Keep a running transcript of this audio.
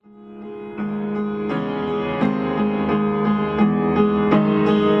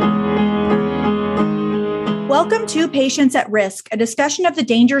Welcome to Patients at Risk, a discussion of the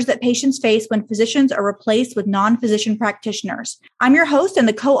dangers that patients face when physicians are replaced with non-physician practitioners. I'm your host and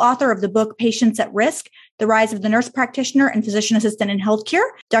the co-author of the book Patients at Risk, The Rise of the Nurse Practitioner and Physician Assistant in Healthcare,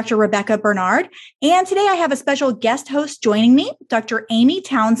 Dr. Rebecca Bernard. And today I have a special guest host joining me, Dr. Amy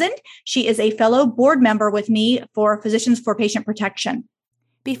Townsend. She is a fellow board member with me for Physicians for Patient Protection.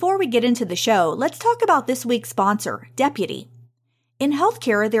 Before we get into the show, let's talk about this week's sponsor, Deputy. In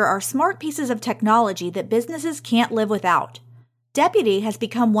healthcare, there are smart pieces of technology that businesses can't live without. Deputy has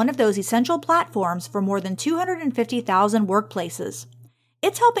become one of those essential platforms for more than 250,000 workplaces.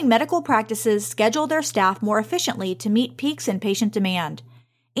 It's helping medical practices schedule their staff more efficiently to meet peaks in patient demand.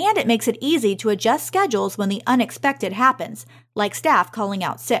 And it makes it easy to adjust schedules when the unexpected happens, like staff calling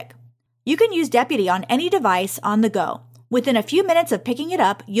out sick. You can use Deputy on any device on the go. Within a few minutes of picking it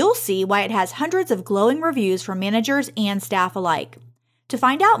up, you'll see why it has hundreds of glowing reviews from managers and staff alike. To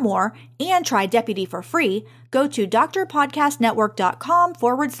find out more and try Deputy for free, go to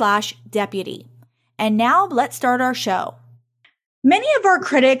drpodcastnetwork.com/deputy. And now let's start our show. Many of our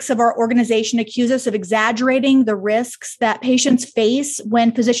critics of our organization accuse us of exaggerating the risks that patients face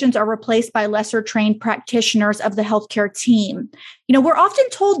when physicians are replaced by lesser trained practitioners of the healthcare team. We're often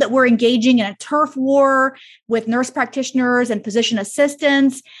told that we're engaging in a turf war with nurse practitioners and physician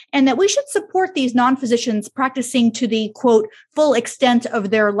assistants, and that we should support these non-physicians practicing to the, quote, full extent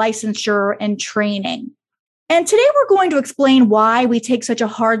of their licensure and training. And today we're going to explain why we take such a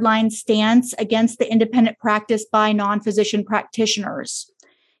hardline stance against the independent practice by non-physician practitioners.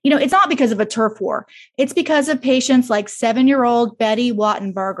 It's not because of a turf war. It's because of patients like 7-year-old Betty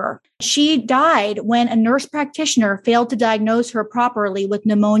Wattenberger. She died when a nurse practitioner failed to diagnose her properly with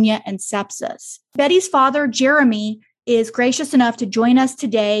pneumonia and sepsis. Betty's father, Jeremy, is gracious enough to join us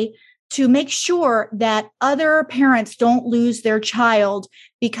today to make sure that other parents don't lose their child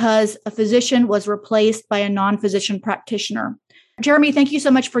because a physician was replaced by a non-physician practitioner. Jeremy, thank you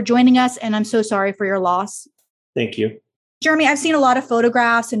so much for joining us, and I'm so sorry for your loss. Thank you. Jeremy, I've seen a lot of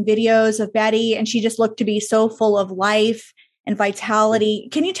photographs and videos of Betty, and she just looked to be so full of life and vitality.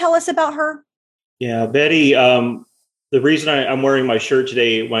 Can you tell us about her? Yeah, Betty, the reason I'm wearing my shirt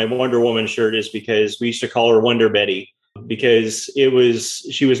today, my Wonder Woman shirt, is because we used to call her Wonder Betty, because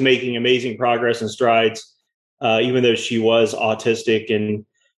she was making amazing progress and strides, even though she was autistic and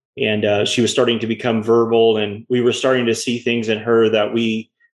she was starting to become verbal, and we were starting to see things in her that we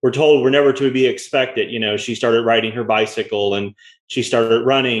were told were never to be expected. She started riding her bicycle, and she started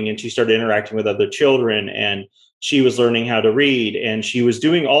running, and she started interacting with other children, and she was learning how to read, and she was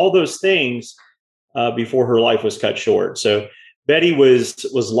doing all those things before her life was cut short. So Betty was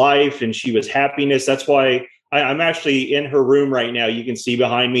life, and she was happiness. That's why I'm actually in her room right now. You can see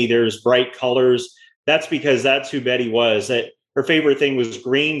behind me, there's bright colors. That's because that's who Betty was. That her favorite thing was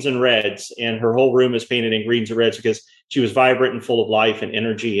greens and reds, and her whole room is painted in greens and reds because she was vibrant and full of life and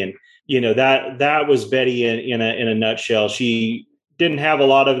energy. And, that was Betty in a nutshell. She didn't have a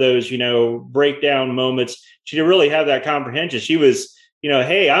lot of those, breakdown moments. She didn't really have that comprehension. She was,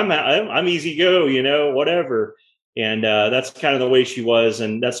 hey, I'm easy go, whatever. And that's kind of the way she was.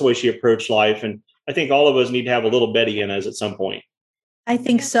 And that's the way she approached life. And I think all of us need to have a little Betty in us at some point. I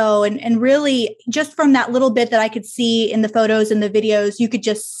think so. And really, just from that little bit that I could see in the photos and the videos, you could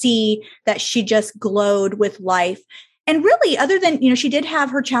just see that she just glowed with life. And really, other than, she did have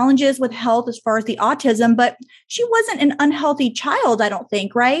her challenges with health as far as the autism, but she wasn't an unhealthy child, I don't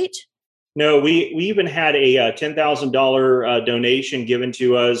think, right? No, we even had a $10,000 donation given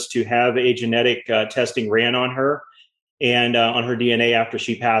to us to have a genetic testing ran on her and on her DNA after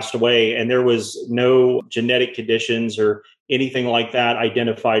she passed away. And there was no genetic conditions or anything like that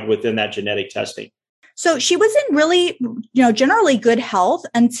identified within that genetic testing. So she was in really, generally good health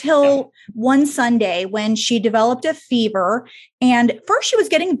until one Sunday when she developed a fever. And first she was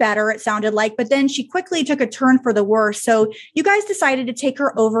getting better, it sounded like, but then she quickly took a turn for the worse. So you guys decided to take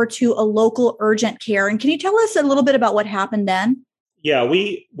her over to a local urgent care. And can you tell us a little bit about what happened then? Yeah,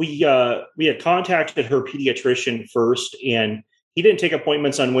 we had contacted her pediatrician first, and he didn't take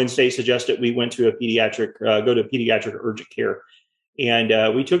appointments on Wednesday, suggested we went to go to pediatric urgent care.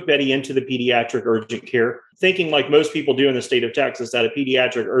 And we took Betty into the pediatric urgent care, thinking like most people do in the state of Texas, that a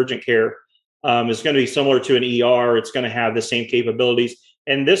pediatric urgent care is going to be similar to an ER. It's going to have the same capabilities.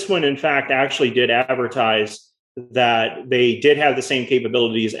 And this one, in fact, actually did advertise that they did have the same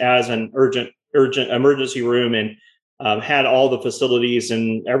capabilities as an urgent emergency room, and had all the facilities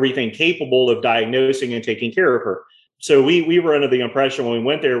and everything capable of diagnosing and taking care of her. So we were under the impression when we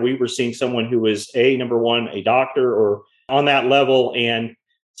went there, we were seeing someone who was number one, a doctor or on that level, and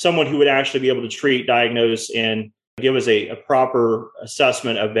someone who would actually be able to treat, diagnose, and give us a proper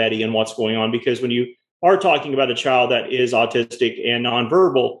assessment of Betty and what's going on. Because when you are talking about a child that is autistic and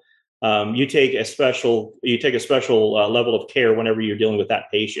nonverbal, you take a special level of care whenever you're dealing with that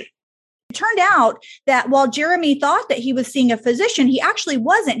patient. It turned out that while Jeremy thought that he was seeing a physician, he actually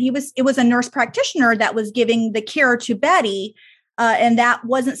wasn't. It was a nurse practitioner that was giving the care to Betty, and that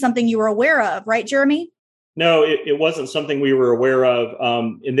wasn't something you were aware of, right, Jeremy? No, it wasn't something we were aware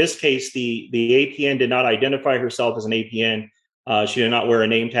of. In this case, the APN did not identify herself as an APN. She did not wear a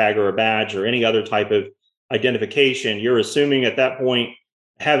name tag or a badge or any other type of identification. You're assuming at that point,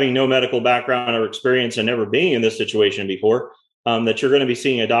 having no medical background or experience and never being in this situation before, that you're going to be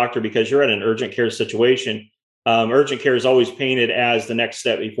seeing a doctor because you're at an urgent care situation. Urgent care is always painted as the next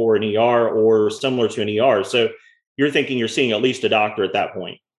step before an ER or similar to an ER. So you're thinking you're seeing at least a doctor at that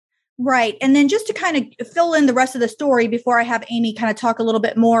point. Right. And then just to kind of fill in the rest of the story before I have Amy kind of talk a little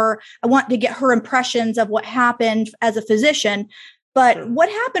bit more, I want to get her impressions of what happened as a physician. But sure. What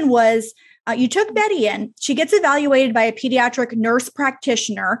happened was you took Betty in. She gets evaluated by a pediatric nurse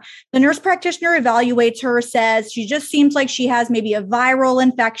practitioner. The nurse practitioner evaluates her, says she just seems like she has maybe a viral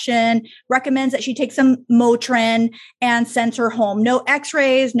infection, recommends that she take some Motrin, and sends her home. No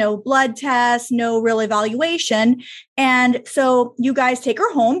x-rays, no blood tests, no real evaluation. And so you guys take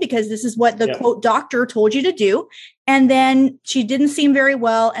her home because this is what the quote doctor told you to do. And then she didn't seem very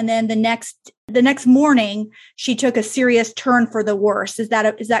well. And then the next morning, she took a serious turn for the worse. Is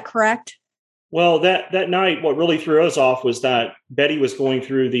that correct? Well, that night, what really threw us off was that Betty was going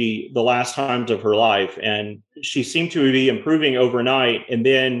through the last times of her life, and she seemed to be improving overnight, and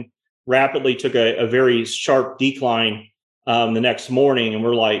then rapidly took a very sharp decline the next morning. And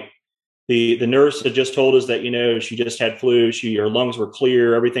we're like, the nurse had just told us that she just had flu, her lungs were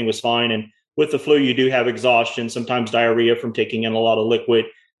clear, everything was fine, and with the flu, you do have exhaustion, sometimes diarrhea from taking in a lot of liquid,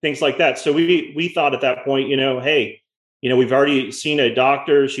 things like that. So we thought at that point, hey. We've already seen a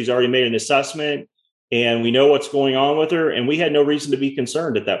doctor. She's already made an assessment and we know what's going on with her. And we had no reason to be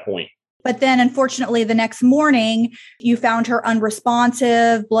concerned at that point. But then unfortunately, the next morning, you found her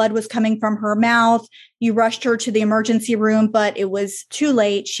unresponsive. Blood was coming from her mouth. You rushed her to the emergency room, but it was too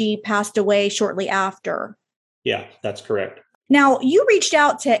late. She passed away shortly after. Yeah, that's correct. Now, you reached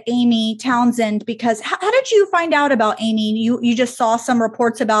out to Amy Townsend because how did you find out about Amy? You just saw some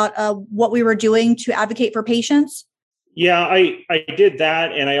reports about what we were doing to advocate for patients? Yeah, I did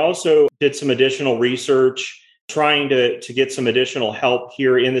that. And I also did some additional research trying to get some additional help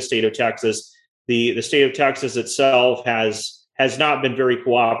here in the state of Texas. The state of Texas itself has not been very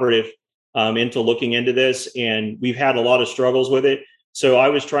cooperative into looking into this. And we've had a lot of struggles with it. So I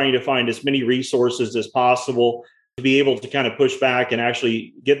was trying to find as many resources as possible to be able to kind of push back and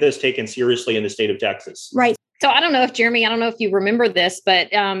actually get this taken seriously in the state of Texas. Right. So I don't know if you remember this, but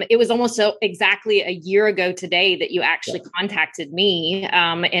it was almost exactly a year ago today that you actually contacted me,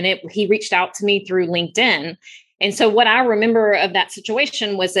 and he reached out to me through LinkedIn. And so what I remember of that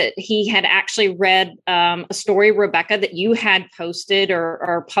situation was that he had actually read a story, Rebecca, that you had posted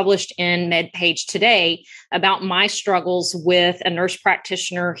or published in MedPage Today about my struggles with a nurse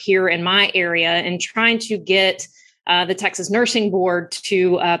practitioner here in my area and trying to get the Texas Nursing Board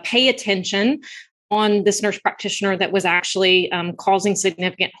to pay attention on this nurse practitioner that was actually causing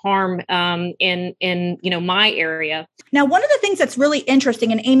significant harm in my area. Now, one of the things that's really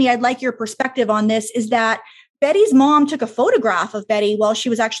interesting, and Amy, I'd like your perspective on this, is that Betty's mom took a photograph of Betty while she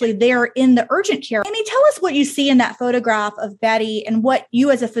was actually there in the urgent care. Amy, tell us what you see in that photograph of Betty and what you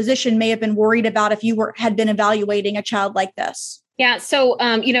as a physician may have been worried about if you had been evaluating a child like this. Yeah. So,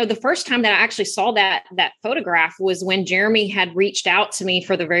 the first time that I actually saw that photograph was when Jeremy had reached out to me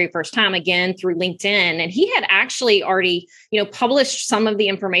for the very first time, again, through LinkedIn. And he had actually already, published some of the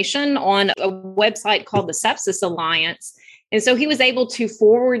information on a website called the Sepsis Alliance. And so he was able to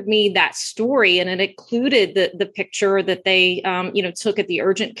forward me that story, and it included the picture that they, took at the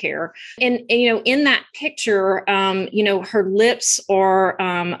urgent care. And in that picture, her lips are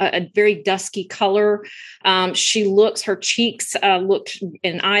a very dusky color. Her cheeks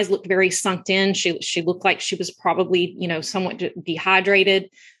and eyes looked very sunk in. She looked like she was probably, somewhat dehydrated.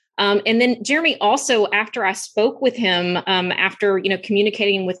 And then Jeremy also, after I spoke with him, after,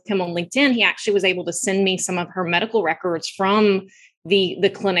 communicating with him on LinkedIn, he actually was able to send me some of her medical records from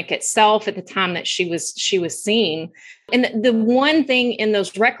the clinic itself at the time that she was seen. And the one thing in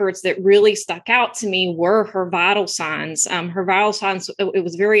those records that really stuck out to me were her vital signs. Her vital signs, it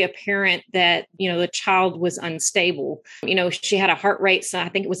was very apparent that, the child was unstable. She had a heart rate, so I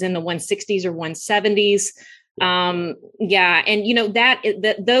think it was in the 160s or 170s. Yeah.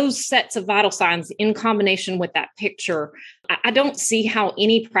 And, those sets of vital signs in combination with that picture, I don't see how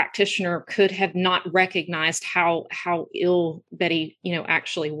any practitioner could have not recognized how ill Betty,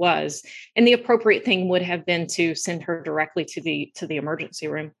 actually was. And the appropriate thing would have been to send her directly to the emergency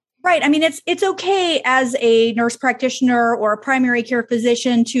room. Right. I mean, it's okay as a nurse practitioner or a primary care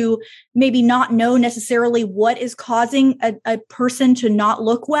physician to maybe not know necessarily what is causing a person to not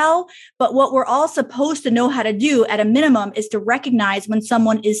look well. But what we're all supposed to know how to do at a minimum is to recognize when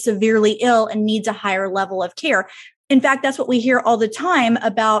someone is severely ill and needs a higher level of care. In fact, that's what we hear all the time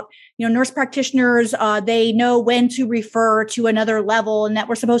about, nurse practitioners. They know when to refer to another level and that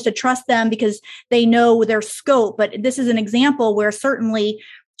we're supposed to trust them because they know their scope. But this is an example where certainly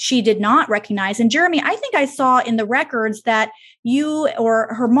she did not recognize. And Jeremy, I think I saw in the records that you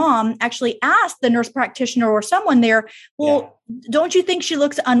or her mom actually asked the nurse practitioner or someone there, Don't you think she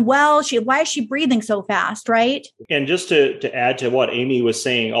looks unwell? Why is she breathing so fast, right? And just to add to what Amy was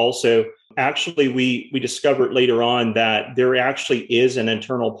saying also, actually, we discovered later on that there actually is an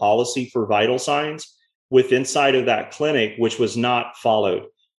internal policy for vital signs inside of that clinic, which was not followed.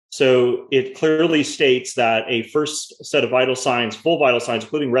 So it clearly states that a first set of vital signs, full vital signs,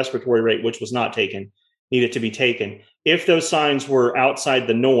 including respiratory rate, which was not taken, needed to be taken. If those signs were outside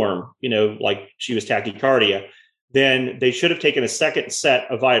the norm, like she was tachycardia, then they should have taken a second set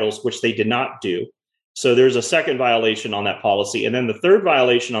of vitals, which they did not do. So there's a second violation on that policy. And then the third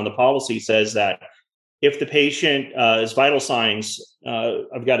violation on the policy says that if the patient's vital signs,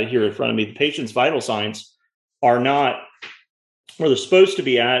 I've got it here in front of me, the patient's vital signs are not where they're supposed to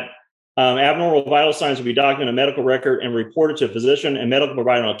be at, abnormal vital signs will be documented in a medical record and reported to a physician and medical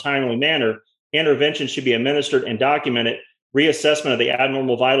provider in a timely manner. Intervention should be administered and documented. Reassessment of the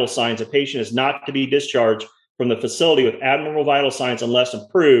abnormal vital signs. A patient is not to be discharged from the facility with abnormal vital signs unless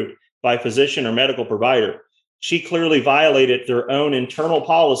approved by a physician or medical provider. She clearly violated their own internal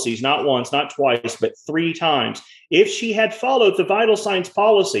policies, not once, not twice, but 3 times. If she had followed the vital signs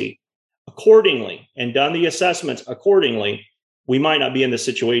policy accordingly and done the assessments accordingly, we might not be in this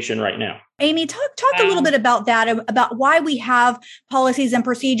situation right now. Amy, talk a little bit about that, about why we have policies and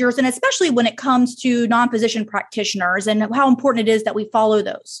procedures, and especially when it comes to non-physician practitioners and how important it is that we follow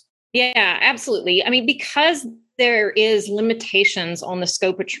those. Yeah, absolutely. I mean, because there is limitations on the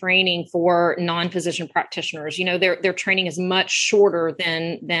scope of training for non-physician practitioners. Their training is much shorter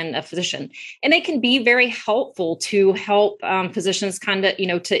than a physician, and they can be very helpful to help physicians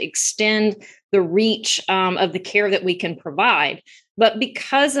to extend the reach of the care that we can provide. But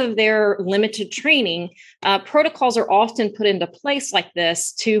because of their limited training, protocols are often put into place like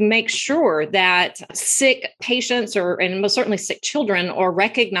this to make sure that sick patients and most certainly sick children are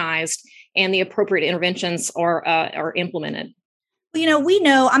recognized and the appropriate interventions are implemented. We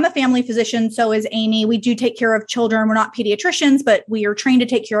know I'm a family physician, so is Amy. We do take care of children. We're not pediatricians, but we are trained to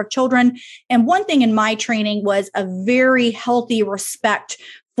take care of children. And one thing in my training was a very healthy respect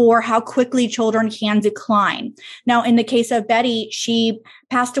for how quickly children can decline. Now, in the case of Betty, she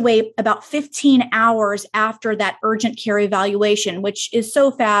passed away about 15 hours after that urgent care evaluation, which is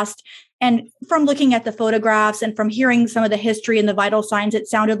so fast. And from looking at the photographs and from hearing some of the history and the vital signs, it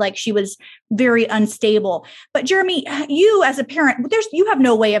sounded like she was very unstable. But Jeremy, you as a parent, you have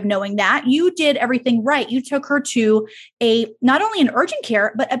no way of knowing that. You did everything right. You took her to not only an urgent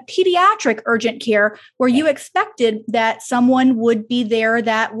care, but a pediatric urgent care where you expected that someone would be there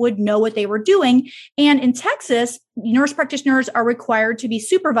that would know what they were doing. And in Texas, nurse practitioners are required to be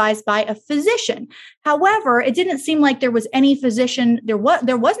supervised by a physician. However, it didn't seem like there was any physician. There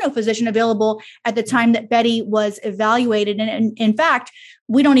was no physician available at the time that Betty was evaluated. And in fact,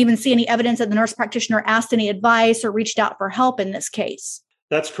 we don't even see any evidence that the nurse practitioner asked any advice or reached out for help in this case.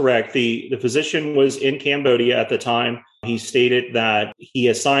 That's correct. The physician was in Cambodia at the time. He stated that he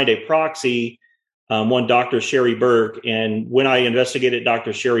assigned a proxy, one Dr. Sherry Burke. And when I investigated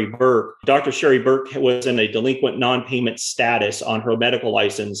Dr. Sherry Burke was in a delinquent non-payment status on her medical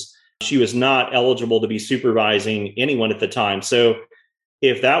license. She was not eligible to be supervising anyone at the time. So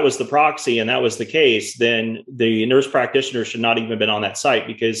if that was the proxy and that was the case, then the nurse practitioner should not even have been on that site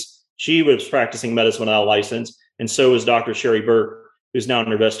because she was practicing medicine without a license. And so was Dr. Sherry Burke, who's now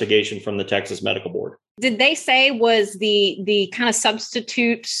under investigation from the Texas Medical Board. Did they say was the kind of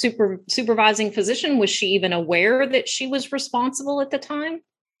substitute supervising physician, was she even aware that she was responsible at the time?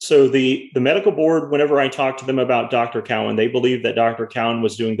 So the medical board, whenever I talked to them about Dr. Cowan, they believed that Dr. Cowan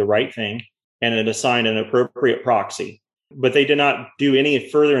was doing the right thing and had assigned an appropriate proxy. But they did not do any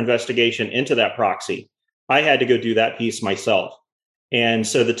further investigation into that proxy. I had to go do that piece myself. And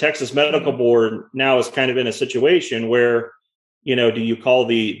so the Texas Medical Board now is kind of in a situation where Do you call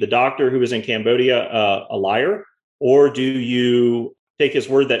the doctor who was in Cambodia a liar, or do you take his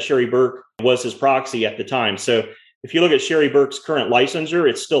word that Sherry Burke was his proxy at the time? So if you look at Sherry Burke's current licensure,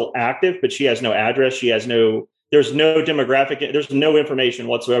 it's still active, but she has no address. There's no demographic. There's no information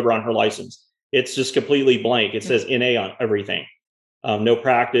whatsoever on her license. It's just completely blank. It says NA on everything. No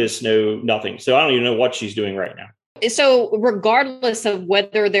practice, no nothing. So I don't even know what she's doing right now. So regardless of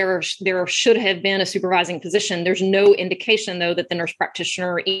whether there should have been a supervising physician, there's no indication, though, that the nurse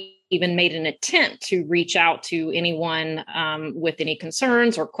practitioner even made an attempt to reach out to anyone with any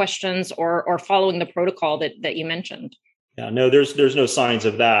concerns or questions or following the protocol that you mentioned. Yeah, no, there's no signs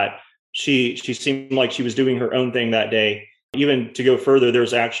of that. She seemed like she was doing her own thing that day. Even to go further,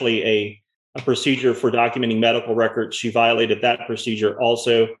 there's actually a procedure for documenting medical records. She violated that procedure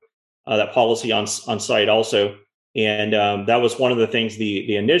also, that policy on site also. And that was one of the things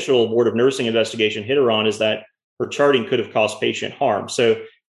the initial Board of Nursing investigation hit her on, is that her charting could have caused patient harm. So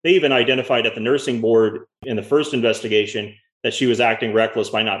they even identified at the nursing board in the first investigation that she was acting reckless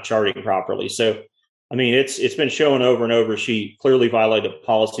by not charting properly. So, I mean, it's been shown over and over. She clearly violated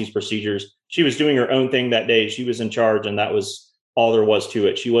policies, procedures. She was doing her own thing that day. She was in charge, and that was all there was to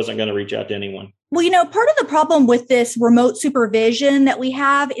it. She wasn't going to reach out to anyone. Well, part of the problem with this remote supervision that we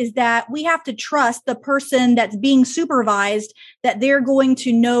have is that we have to trust the person that's being supervised, that they're going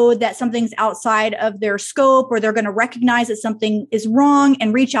to know that something's outside of their scope, or they're going to recognize that something is wrong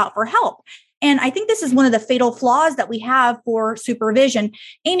and reach out for help. And I think this is one of the fatal flaws that we have for supervision.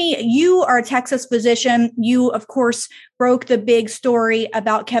 Amy, you are a Texas physician. You, of course, broke the big story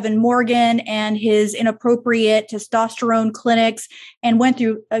about Kevin Morgan and his inappropriate testosterone clinics and went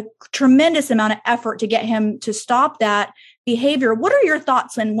through a tremendous amount of effort to get him to stop that behavior. What are your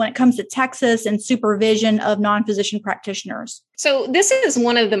thoughts when it comes to Texas and supervision of non-physician practitioners? So this is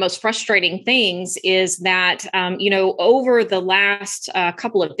one of the most frustrating things, is that, over the last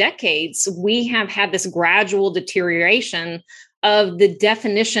couple of decades, we have had this gradual deterioration of the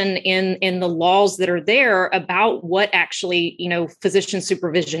definition in the laws that are there about what actually, physician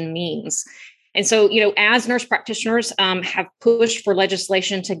supervision means. And so, as nurse practitioners have pushed for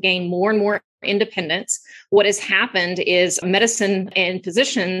legislation to gain more and more independence, what has happened is medicine and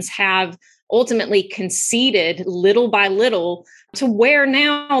physicians have ultimately conceded little by little to where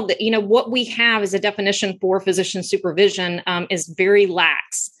now that, what we have as a definition for physician supervision is very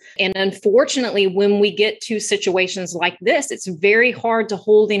lax. And unfortunately, when we get to situations like this, it's very hard to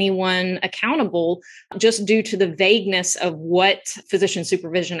hold anyone accountable just due to the vagueness of what physician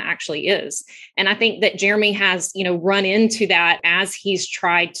supervision actually is. And I think that Jeremy has, run into that as he's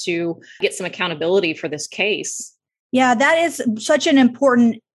tried to get some accountability for this case. Yeah, that is such an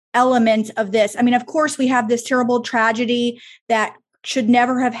important element of this. I mean, of course, we have this terrible tragedy that should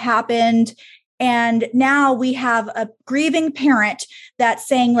never have happened. And now we have a grieving parent that's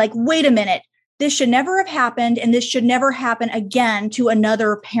saying, like, wait a minute, this should never have happened, and this should never happen again to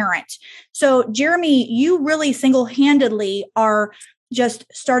another parent. So, Jeremy, you really single-handedly are just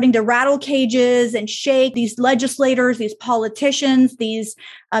starting to rattle cages and shake these legislators, these politicians, these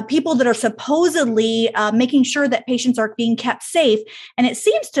people that are supposedly making sure that patients are being kept safe. And it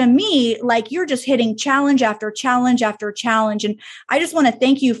seems to me like you're just hitting challenge after challenge after challenge. And I just want to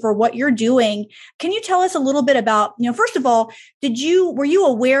thank you for what you're doing. Can you tell us a little bit about, first of all, were you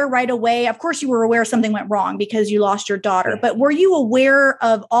aware right away? Of course, you were aware something went wrong because you lost your daughter, but were you aware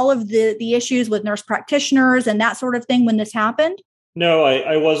of all of the issues with nurse practitioners and that sort of thing when this happened? No,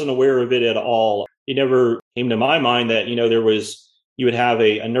 I wasn't aware of it at all. It never came to my mind that, you would have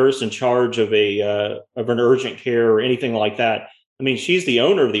a nurse in charge of an urgent care or anything like that. I mean, she's the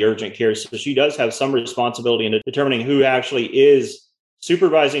owner of the urgent care, so she does have some responsibility in determining who actually is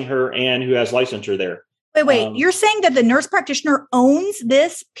supervising her and who has licensure there. Wait, you're saying that the nurse practitioner owns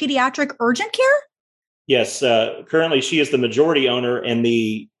this pediatric urgent care? Yes. Currently, she is the majority owner, and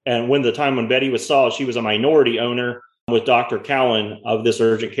when Betty was saw, she was a minority owner with Dr. Cowan of this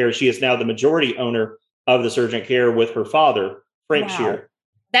urgent care. She is now the majority owner of this urgent care with her father, Frank Shear.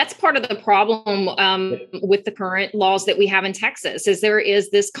 That's part of the problem with the current laws that we have in Texas, is there is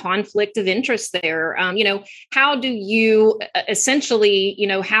this conflict of interest there. How do you essentially,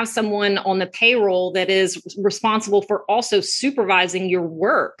 have someone on the payroll that is responsible for also supervising your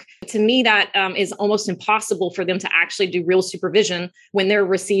work? To me, that is almost impossible for them to actually do real supervision when they're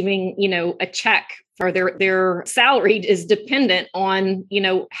receiving, a check, or their salary is dependent on,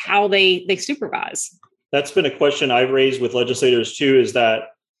 how they supervise. That's been a question I've raised with legislators too, is that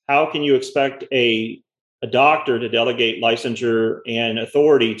how can you expect a doctor to delegate licensure and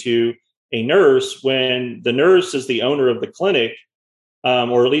authority to a nurse when the nurse is the owner of the clinic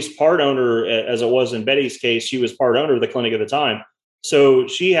or at least part owner, as it was in Betty's case. She was part owner of the clinic at the time. So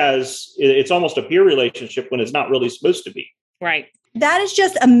it's almost a peer relationship when it's not really supposed to be. Right. That is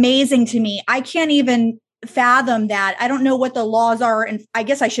just amazing to me. I can't even fathom that. I don't know what the laws are. And I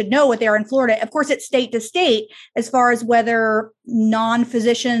guess I should know what they are in Florida. Of course, it's state to state as far as whether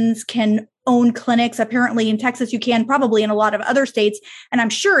non-physicians can own clinics. Apparently in Texas, you can, probably in a lot of other states. And I'm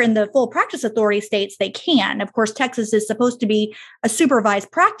sure in the full practice authority states, they can. Of course, Texas is supposed to be a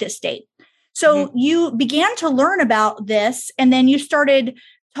supervised practice state. So you began to learn about this, and then you started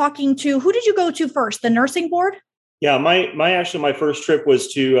talking to, who did you go to first? The nursing board? Yeah, my first trip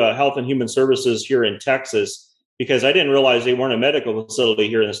was to Health and Human Services here in Texas, because I didn't realize they weren't a medical facility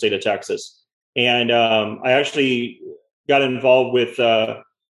here in the state of Texas. And I actually got involved with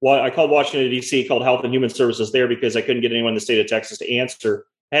what I called Washington, D.C., called Health and Human Services there, because I couldn't get anyone in the state of Texas to answer.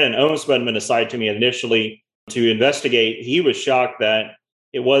 I had an ombudsman assigned to me initially to investigate. He was shocked that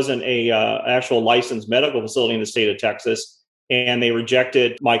it wasn't a actual licensed medical facility in the state of Texas, and they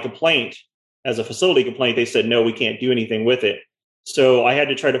rejected my complaint as a facility complaint. They said, no, we can't do anything with it. So I had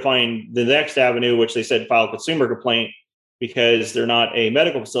to try to find the next avenue, which they said file a consumer complaint, because they're not a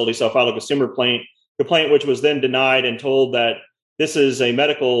medical facility. So I filed a consumer complaint, which was then denied and told that this is a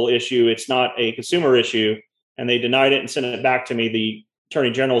medical issue. It's not a consumer issue. And they denied it and sent it back to me. The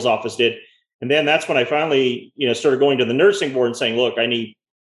Attorney General's office did. And then that's when I finally, started going to the nursing board and saying, look, I'm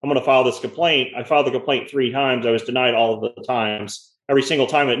going to file this complaint. I filed the complaint 3 times. I was denied all of the times, every single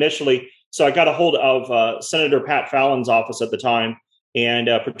time initially. So I got a hold of Senator Pat Fallon's office at the time, and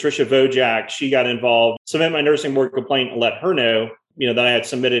Patricia Vojak. She got involved, submit my nursing board complaint, and let her know, that I had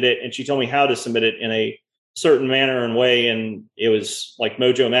submitted it. And she told me how to submit it in a certain manner and way. And it was like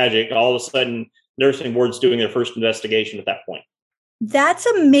mojo magic. All of a sudden, nursing board's doing their first investigation at that point. That's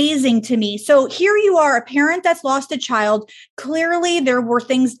amazing to me. So here you are, a parent that's lost a child. Clearly, there were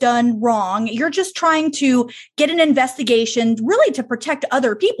things done wrong. You're just trying to get an investigation really to protect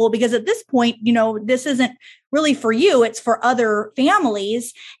other people, because at this point, this isn't really for you. It's for other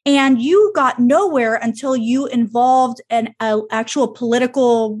families. And you got nowhere until you involved an actual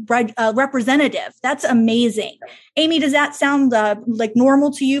political representative. That's amazing. Amy, does that sound like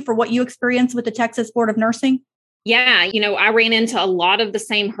normal to you for what you experienced with the Texas Board of Nursing? Yeah, I ran into a lot of the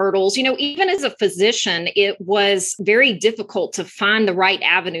same hurdles. Even as a physician, it was very difficult to find the right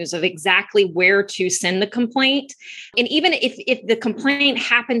avenues of exactly where to send the complaint. And even if the complaint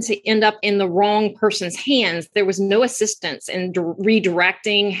happened to end up in the wrong person's hands, there was no assistance in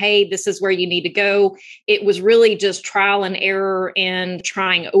redirecting, hey, this is where you need to go. It was really just trial and error and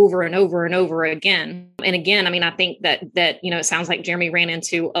trying over and over and over again. And again, I think that it sounds like Jeremy ran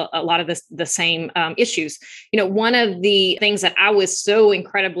into a lot of the same issues. One of the things that I was so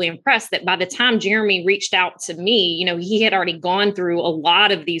incredibly impressed that by the time Jeremy reached out to me, he had already gone through a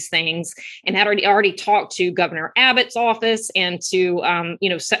lot of these things and had already talked to Governor Abbott's office and to,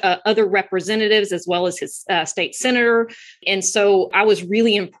 other representatives, as well as his state senator. And so I was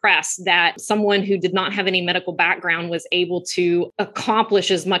really impressed that someone who did not have any medical background was able to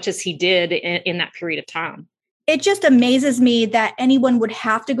accomplish as much as he did in that period of time. It just amazes me that anyone would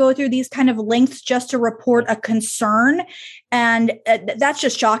have to go through these kind of lengths just to report a concern. And that's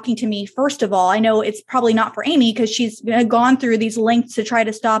just shocking to me. First of all, I know it's probably not for Amy because she's gone through these lengths to try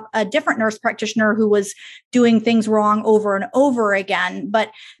to stop a different nurse practitioner who was doing things wrong over and over again. But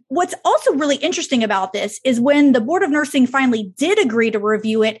what's also really interesting about this is when the Board of Nursing finally did agree to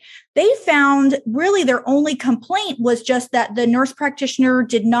review it, they found really their only complaint was just that the nurse practitioner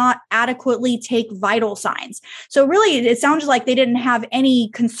did not adequately take vital signs. So really, it sounds like they didn't have any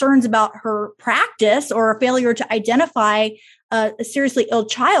concerns about her practice or a failure to identify a seriously ill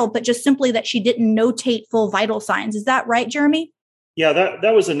child, but just simply that she didn't notate full vital signs. Is that right, Jeremy? Yeah,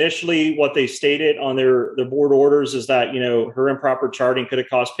 that was initially what they stated on their board orders, is that, her improper charting could have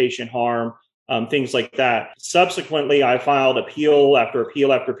caused patient harm, things like that. Subsequently, I filed appeal after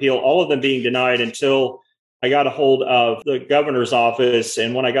appeal after appeal, all of them being denied until I got a hold of the governor's office.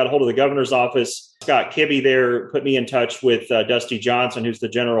 And when I got a hold of the governor's office, Scott Kibbe there put me in touch with Dusty Johnson, who's the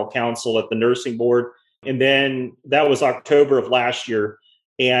general counsel at the nursing board. And then that was October of last year.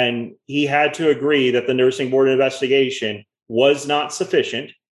 And he had to agree that the nursing board investigation was not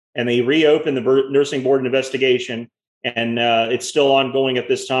sufficient. And they reopened the nursing board investigation. And it's still ongoing at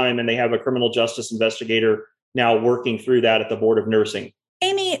this time. And they have a criminal justice investigator now working through that at the Board of Nursing.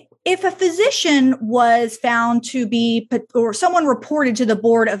 Amy, if a physician was found to be, or someone reported to the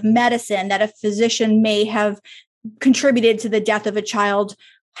Board of Medicine that a physician may have contributed to the death of a child,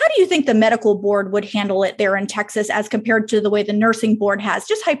 how do you think the medical board would handle it there in Texas as compared to the way the nursing board has,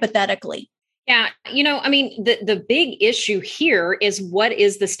 just hypothetically? Yeah, I mean, the big issue here is what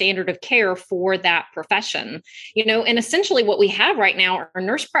is the standard of care for that profession? And essentially what we have right now are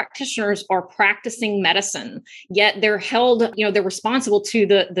nurse practitioners are practicing medicine, yet they're held, they're responsible to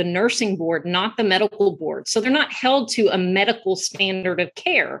the nursing board, not the medical board. So they're not held to a medical standard of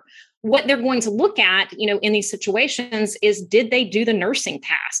care. What they're going to look at, in these situations is, did they do the nursing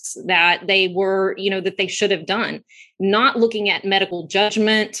tasks that they were, that they should have done? Not looking at medical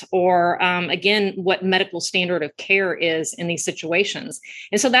judgment or, again, what medical standard of care is in these situations.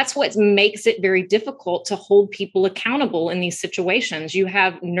 And so that's what makes it very difficult to hold people accountable in these situations. You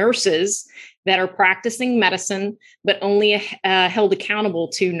have nurses that are practicing medicine, but only held accountable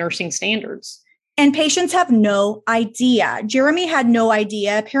to nursing standards. And patients have no idea. Jeremy had no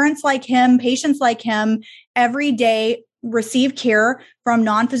idea. Parents like him, patients like him, every day receive care from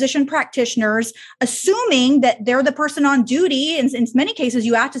non-physician practitioners, assuming that they're the person on duty. And in many cases,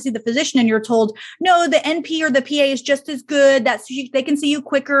 you have to see the physician and you're told, no, the NP or the PA is just as good. They can see you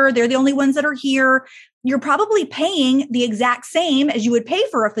quicker. They're the only ones that are here. You're probably paying the exact same as you would pay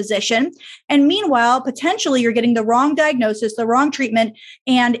for a physician. And meanwhile, potentially you're getting the wrong diagnosis, the wrong treatment.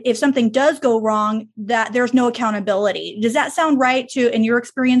 And if something does go wrong, that there's no accountability. Does that sound right in your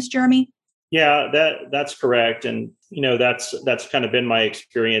experience, Jeremy? Yeah, that's correct. And, that's kind of been my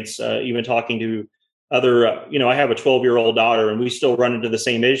experience, even talking to other, I have a 12-year-old daughter and we still run into the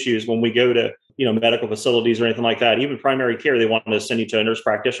same issues when we go to, medical facilities or anything like that. Even primary care, they want to send you to a nurse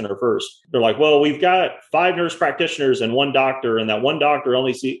practitioner first. They're like, well, we've got 5 nurse practitioners and 1 doctor, and that 1 doctor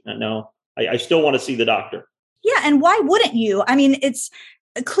only I still want to see the doctor. Yeah. And why wouldn't you? I mean, it's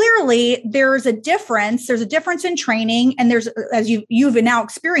clearly there's a difference. There's a difference in training. And there's, as you've now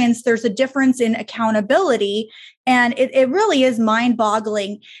experienced, there's a difference in accountability. And it really is mind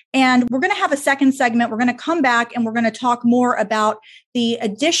boggling. And we're going to have a second segment. We're going to come back and we're going to talk more about the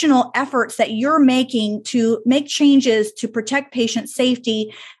additional efforts that you're making to make changes to protect patient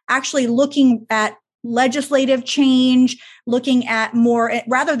safety, actually looking at legislative change, looking at more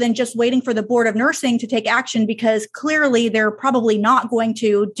rather than just waiting for the Board of Nursing to take action, because clearly they're probably not going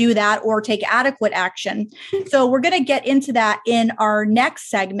to do that or take adequate action. So we're going to get into that in our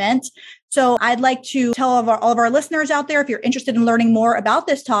next segment. So I'd like to tell all of our listeners out there, if you're interested in learning more about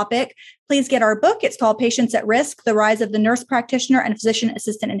this topic, please get our book. It's called Patients at Risk: The Rise of the Nurse Practitioner and Physician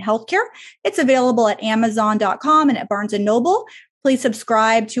Assistant in Healthcare. It's available at Amazon.com and at Barnes & Noble. Please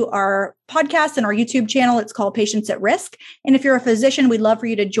subscribe to our podcast and our YouTube channel. It's called Patients at Risk. And if you're a physician, we'd love for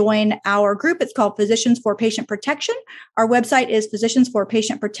you to join our group. It's called Physicians for Patient Protection. Our website is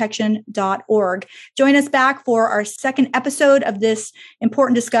physiciansforpatientprotection.org. Join us back for our second episode of this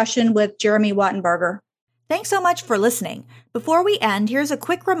important discussion with Jeremy Wattenberger. Thanks so much for listening. Before we end, here's a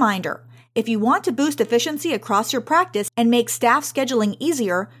quick reminder. If you want to boost efficiency across your practice and make staff scheduling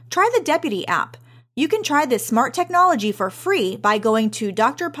easier, try the Deputy app. You can try this smart technology for free by going to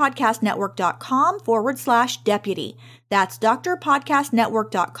drpodcastnetwork.com/deputy. That's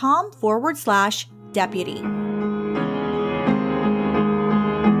drpodcastnetwork.com/deputy.